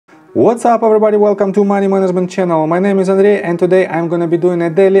What's up everybody, welcome to Money Management channel. My name is Andrei and today I'm gonna be doing a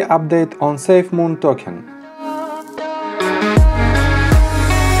daily update on SafeMoon token.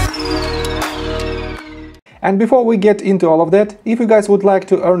 And before we get into all of that, if you guys would like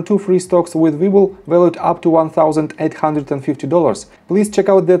to earn 2 free stocks with WeBull valued up to $1,850, please check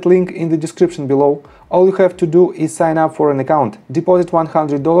out that link in the description below. All you have to do is sign up for an account, deposit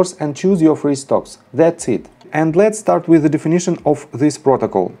 $100 and choose your free stocks. That's it. And let's start with the definition of this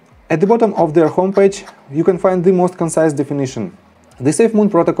protocol. At the bottom of their homepage, you can find the most concise definition. The SafeMoon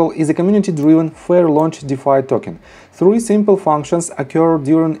protocol is a community-driven, fair launch DeFi token. 3 simple functions occur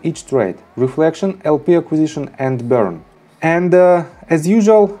during each trade: reflection, LP acquisition and burn. And as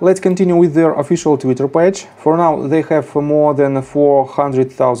usual, let's continue with their official Twitter page. For now, they have more than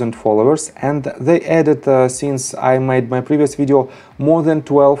 400,000 followers, and they added, since I made my previous video, more than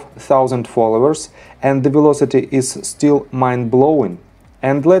 12,000 followers, and the velocity is still mind-blowing.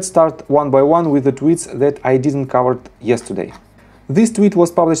 And let's start one by one with the tweets that I didn't cover yesterday. This tweet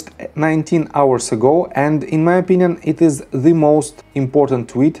was published 19 hours ago, and in my opinion it is the most important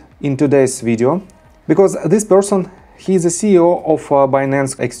tweet in today's video, because this person, he is the CEO of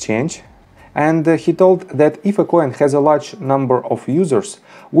Binance Exchange, and he told that if a coin has a large number of users,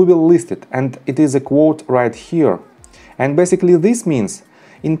 we will list it, and it is a quote right here. And basically this means,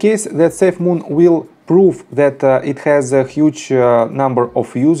 in case that SafeMoon will prove that it has a huge number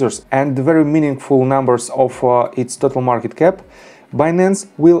of users and very meaningful numbers of its total market cap, Binance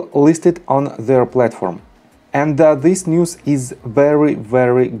will list it on their platform. And this news is very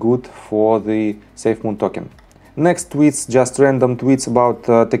good for the SafeMoon token. Next tweets, just random tweets about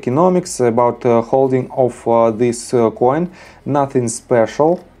tokenomics, about holding of this coin, nothing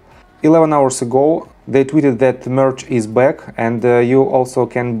special. 11 hours ago they tweeted that merch is back, and you also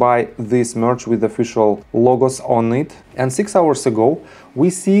can buy this merch with official logos on it. And 6 hours ago we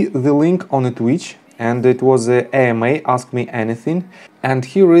see the link on a Twitch, and it was a AMA, Ask Me Anything, and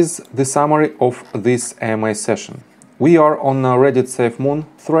here is the summary of this AMA session. We are on a Reddit SafeMoon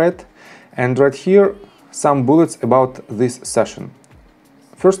thread, and right here some bullets about this session.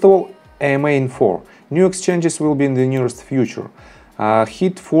 First of all, AMA info. New exchanges will be in the nearest future.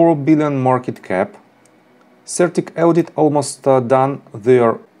 Hit 4 billion market cap. Certic Audit almost done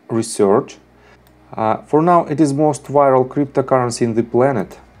their research. For now it is most viral cryptocurrency in the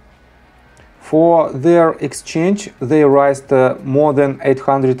planet. For their exchange, they raised more than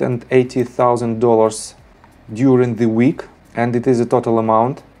 $880,000 during the week, and it is a total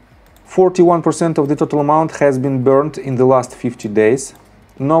amount. 41% of the total amount has been burned in the last 50 days.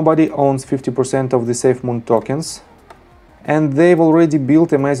 Nobody owns 50% of the SafeMoon tokens, and they've already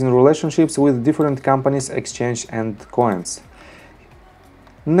built amazing relationships with different companies, exchange and coins.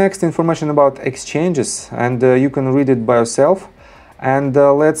 Next, information about exchanges, and you can read it by yourself. And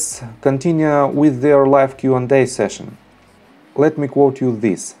let's continue with their live Q&A session. Let me quote you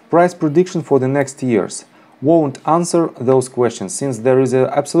this. Price prediction for the next years. Won't answer those questions, since there is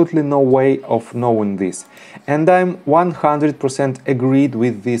absolutely no way of knowing this. And I'm 100% agreed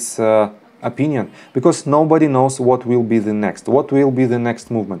with this opinion, because nobody knows what will be the next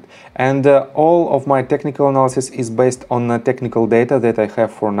movement. And all of my technical analysis is based on technical data that I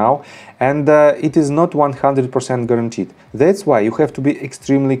have for now, and it is not 100% guaranteed. That's why you have to be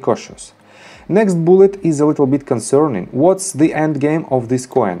extremely cautious. Next bullet is a little bit concerning. What's the end game of this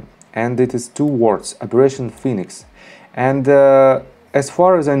coin? And it is 2 words: Operation Phoenix. And as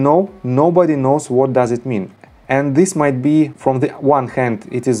far as I know, nobody knows what does it mean. And this might be, from the one hand,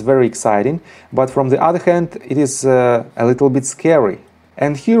 it is very exciting, but from the other hand, it is a little bit scary.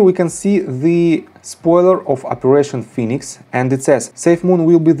 And here we can see the spoiler of Operation Phoenix, and it says, SafeMoon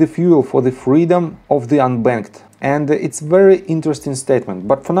will be the fuel for the freedom of the unbanked. And it's a very interesting statement,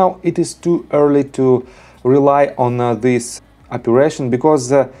 but for now it is too early to rely on this operation,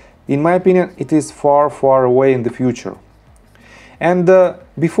 because in my opinion it is far away in the future. And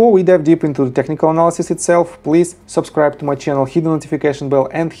before we dive deep into the technical analysis itself, please subscribe to my channel, hit the notification bell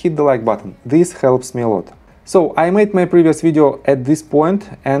and hit the like button. This helps me a lot. So I made my previous video at this point,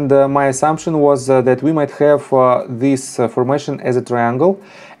 and my assumption was that we might have this formation as a triangle,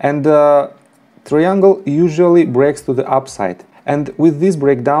 and triangle usually breaks to the upside. And with this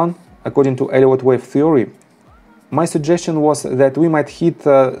breakdown, according to Elliott wave theory, my suggestion was that we might hit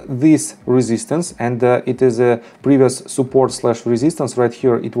this resistance, and it is a previous support/resistance. Right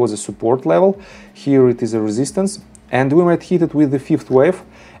here it was a support level, here it is a resistance, and we might hit it with the 5th wave,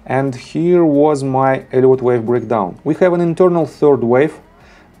 and here was my Elliott wave breakdown. We have an internal 3rd wave,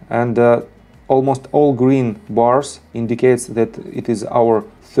 and almost all green bars indicates that it is our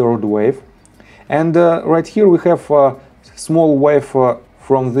 3rd wave. And right here we have a small wave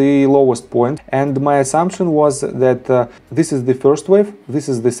from the lowest point, and my assumption was that this is the first wave, this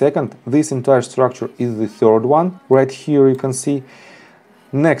is the second, this entire structure is the third one. Right here you can see.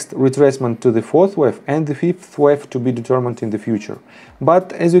 Next, retracement to the fourth wave, and the fifth wave to be determined in the future.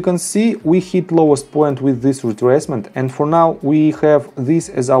 But as you can see, we hit lowest point with this retracement, and for now we have this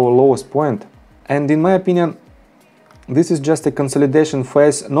as our lowest point. And in my opinion, this is just a consolidation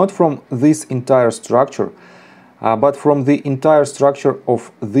phase, not from this entire structure, but from the entire structure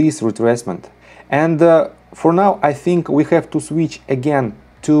of this retracement. And for now, I think we have to switch again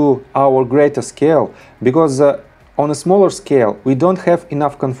to our greater scale, because on a smaller scale, we don't have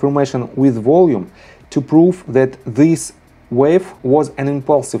enough confirmation with volume to prove that this wave was an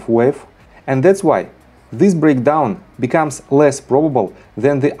impulsive wave, and that's why this breakdown becomes less probable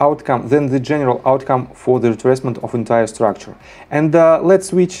than the general outcome for the retracement of entire structure. And let's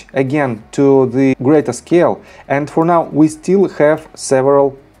switch again to the greater scale, and for now we still have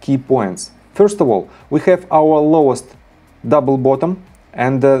several key points. First of all, we have our lowest double bottom,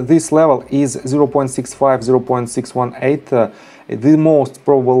 and this level is 0.65, 0.618, the most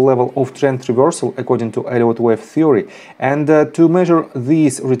probable level of trend reversal according to Elliott wave theory. And to measure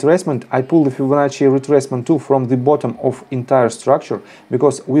this retracement, I pull the Fibonacci retracement tool from the bottom of entire structure,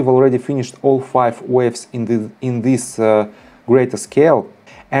 because we've already finished all 5 waves in this greater scale.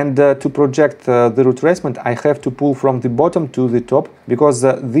 And to project the retracement, I have to pull from the bottom to the top, because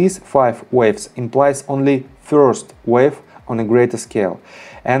these 5 waves implies only first wave on a greater scale.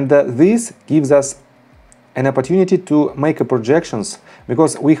 And this gives us an opportunity to make a projections,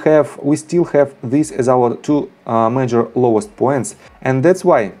 because we still have this as our 2 major lowest points. And that's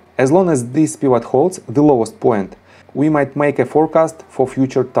why, as long as this pivot holds the lowest point, we might make a forecast for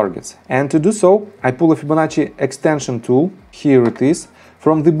future targets. And to do so, I pull a Fibonacci extension tool, here it is,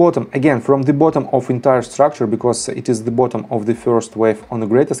 from the bottom, again from the bottom of entire structure, because it is the bottom of the first wave on a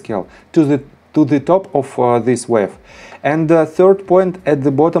greater scale, to the top of this wave, and the third point at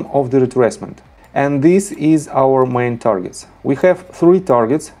the bottom of the retracement. And this is our main targets. We have 3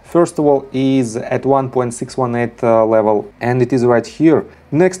 targets. First of all is at 1.618 level, and it is right here.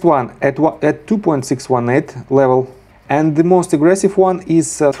 Next one at 2.618 level, and the most aggressive one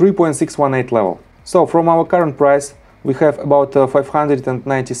is 3.618 level. So from our current price, we have about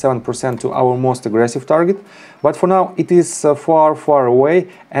 597% to our most aggressive target, but for now it is far away,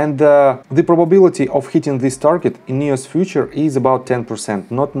 and the probability of hitting this target in nearest future is about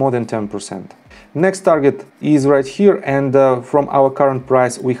 10%, not more than 10%. Next target is right here, and from our current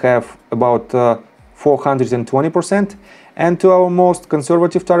price we have about 420%, and to our most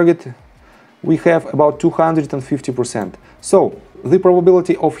conservative target we have about 250%. So the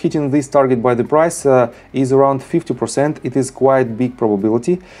probability of hitting this target by the price is around 50%. It is quite big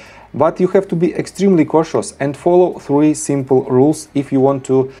probability, but you have to be extremely cautious and follow 3 simple rules if you want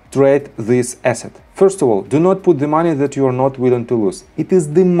to trade this asset. First of all, do not put the money that you are not willing to lose. It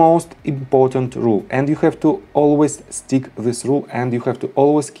is the most important rule, and you have to always stick this rule, and you have to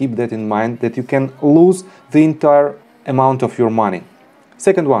always keep that in mind, that you can lose the entire amount of your money.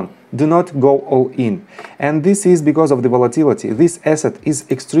 Second one, do not go all in, and this is because of the volatility. This asset is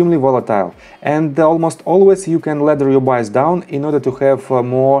extremely volatile, and almost always you can ladder your buys down in order to have a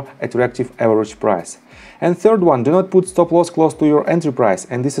more attractive average price. And third one, do not put stop loss close to your entry price,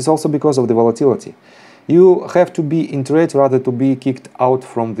 and this is also because of the volatility. You have to be in trade rather to be kicked out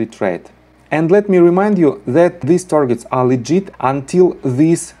from the trade. And let me remind you that these targets are legit until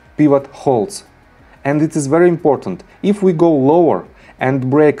this pivot holds, and it is very important. If we go lower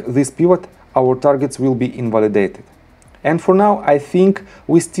and break this pivot, our targets will be invalidated. And for now, I think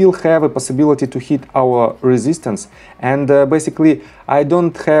we still have a possibility to hit our resistance, and basically I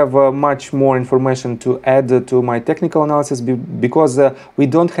don't have much more information to add to my technical analysis, because we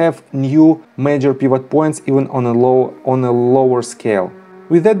don't have new major pivot points even on a lower scale.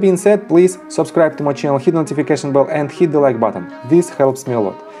 With that being said, please subscribe to my channel, hit the notification bell and hit the like button. This helps me a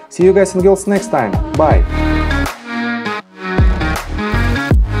lot. See you guys and girls next time. Bye!